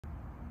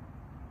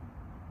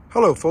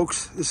Hello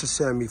folks, this is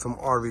Sammy from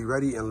RV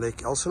Ready in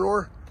Lake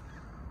Elsinore.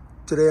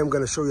 Today I'm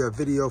going to show you a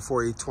video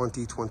for a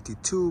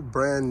 2022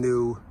 brand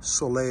new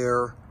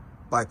SolAire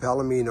by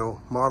Palomino,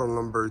 model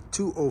number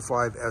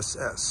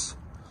 205SS.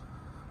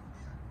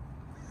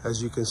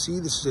 As you can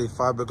see, this is a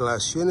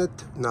fiberglass unit.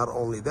 Not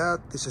only that,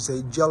 this is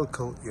a gel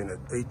coat unit,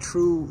 a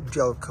true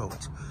gel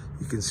coat.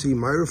 You can see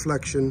my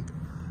reflection.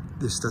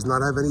 This does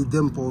not have any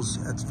dimples.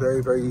 It's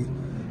very, very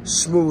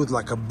smooth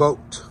like a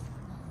boat.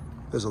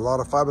 There's a lot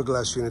of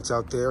fiberglass units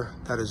out there.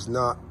 That is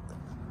not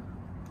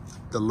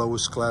the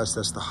lowest class.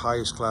 That's the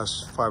highest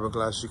class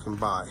fiberglass you can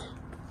buy.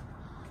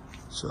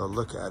 So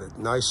look at it.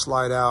 Nice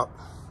slide out.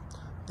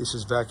 This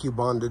is vacuum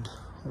bonded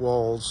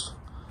walls,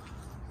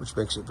 which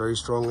makes it very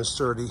strong and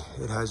sturdy.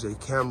 It has a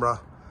camera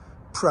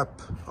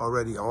prep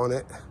already on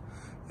it.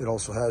 It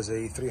also has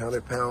a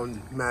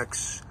 300-pound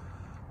max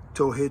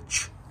tow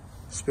hitch,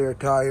 spare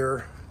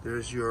tire.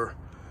 There's your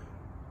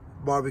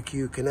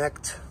barbecue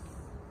connect,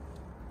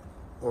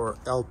 or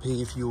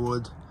LP if you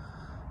would.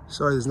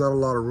 Sorry, there's not a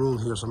lot of room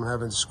here, so I'm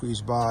having to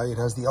squeeze by. It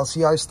has the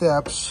LCI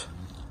steps.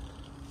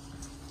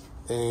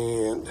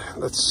 And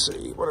let's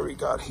see, what do we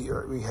got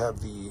here? We have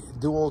the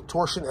dual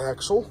torsion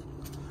axle.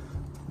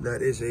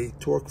 That is a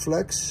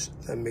Tor-Flex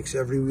that makes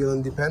every wheel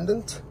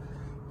independent.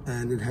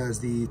 And it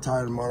has the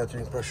tire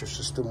monitoring pressure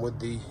system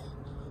with the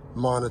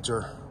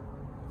monitor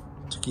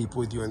to keep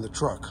with you in the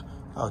truck.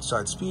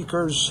 Outside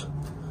speakers.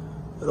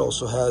 It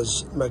also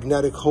has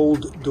magnetic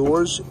hold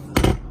doors.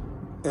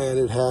 And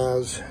it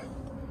has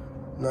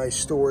nice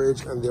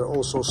storage, and they're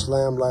also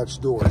slam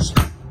latch doors.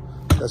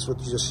 That's what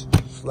you just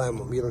slam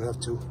them. You don't have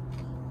to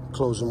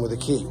close them with a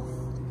key.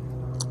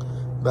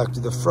 Back to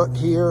the front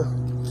here,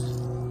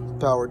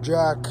 power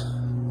jack,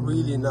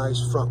 really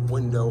nice front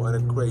window, and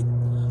a great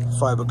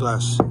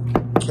fiberglass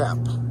cap.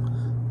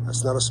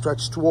 That's not a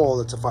stretched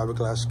wall, it's a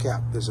fiberglass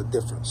cap. There's a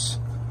difference.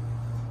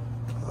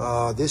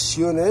 This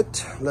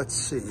unit, let's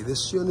see,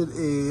 this unit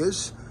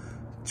is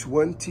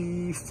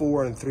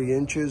 24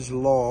 3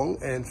 long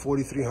and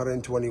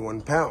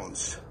 4,321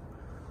 pounds.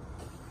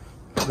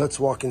 Let's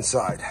walk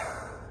inside.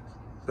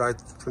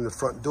 Right from the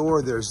front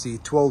door, there's the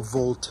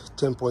 12-volt,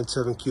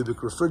 10.7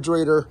 cubic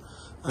refrigerator,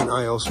 and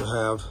I also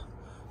have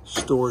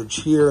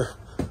storage here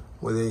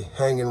with a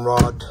hanging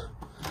rod.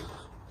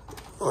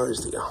 Or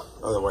is the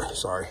other way?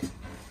 Sorry.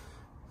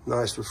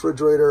 Nice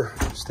refrigerator,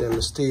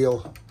 stainless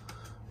steel,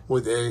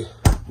 with a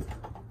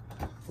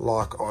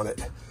lock on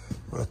it.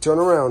 I'm gonna turn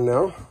around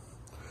now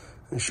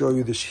and show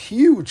you this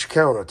huge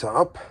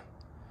countertop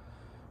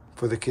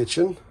for the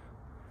kitchen.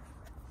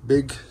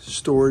 Big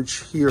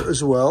storage here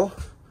as well.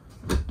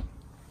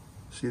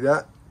 See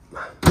that?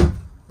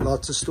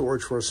 Lots of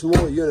storage. For a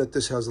small unit,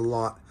 this has a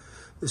lot.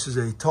 This is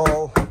a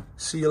tall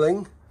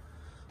ceiling.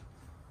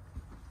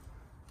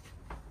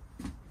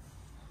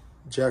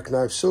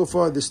 Jackknife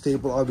sofa. This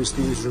table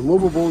obviously is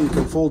removable. You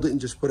can fold it and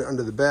just put it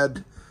under the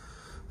bed.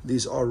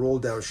 These are roll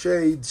down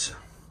shades.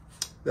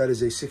 That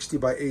is a 60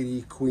 by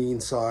 80 queen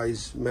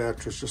size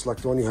mattress, just like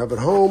the one you have at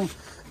home.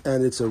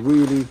 And it's a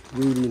really,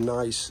 really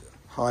nice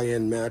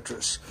high-end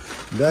mattress.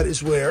 That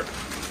is where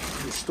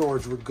the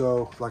storage would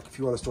go. Like if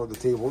you want to store the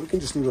table, you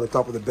can just leave it on the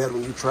top of the bed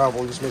when you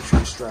travel. Just make sure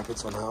you strap it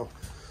somehow.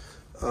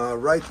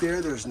 Right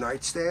there, there's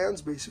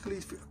nightstands, basically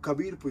a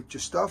cubby to put your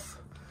stuff.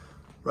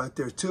 Right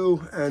there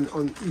too. And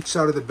on each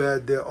side of the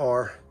bed, there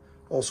are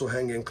also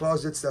hanging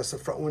closets. That's the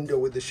front window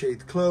with the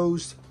shade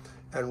closed.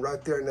 And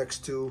right there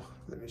next to,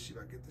 let me see if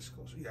I get this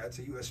closer. Yeah, it's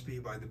a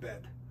USB by the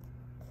bed.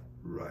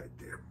 Right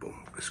there,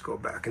 boom. Let's go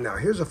back. And now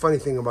here's a funny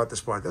thing about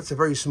this part. That's a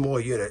very small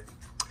unit.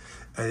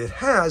 And it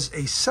has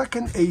a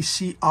second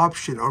AC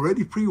option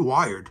already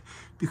pre-wired.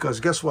 Because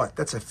guess what?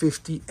 That's a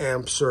 50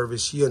 amp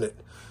service unit.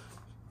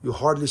 You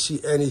hardly see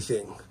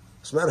anything.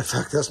 As a matter of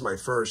fact, that's my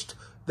first.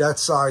 That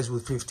size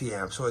with 50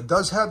 amps. So it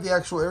does have the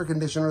actual air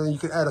conditioner. And you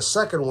can add a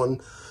second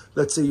one.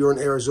 Let's say you're in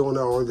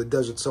Arizona or in the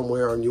desert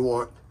somewhere and you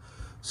want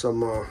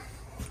some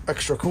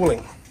extra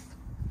cooling.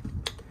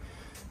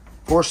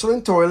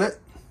 Porcelain toilet,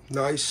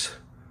 nice.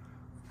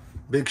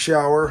 Big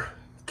shower,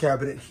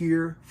 cabinet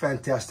here,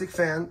 fantastic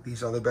fan.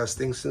 These are the best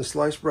things since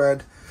sliced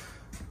bread.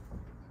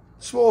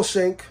 Small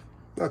sink,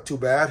 not too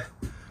bad.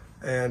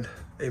 And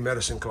a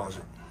medicine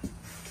closet.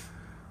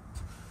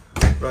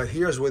 Right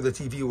here is where the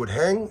TV would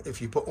hang if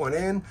you put one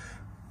in.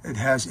 It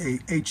has a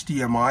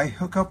HDMI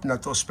hookup,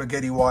 not those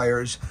spaghetti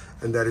wires.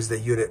 And that is the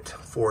unit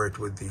for it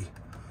with the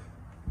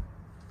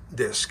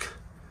disc.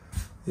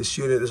 This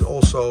unit is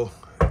also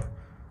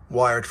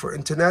wired for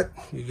internet.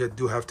 You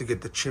do have to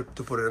get the chip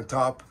to put it on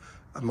top,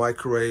 a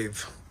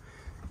microwave,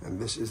 and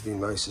this is the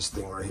nicest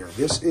thing right here.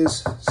 This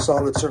is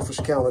solid surface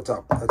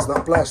countertop. That's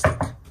not plastic.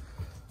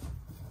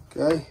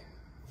 Okay,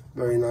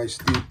 very nice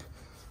deep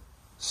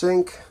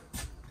sink,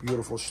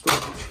 beautiful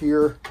storage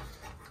here,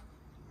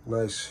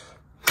 nice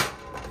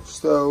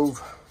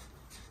stove,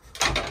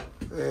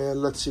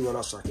 and let's see what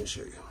else I can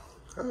show you.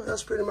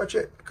 That's pretty much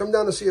it. Come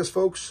down and see us,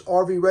 folks.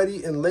 RV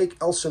Ready in Lake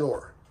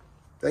Elsinore.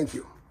 Thank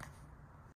you.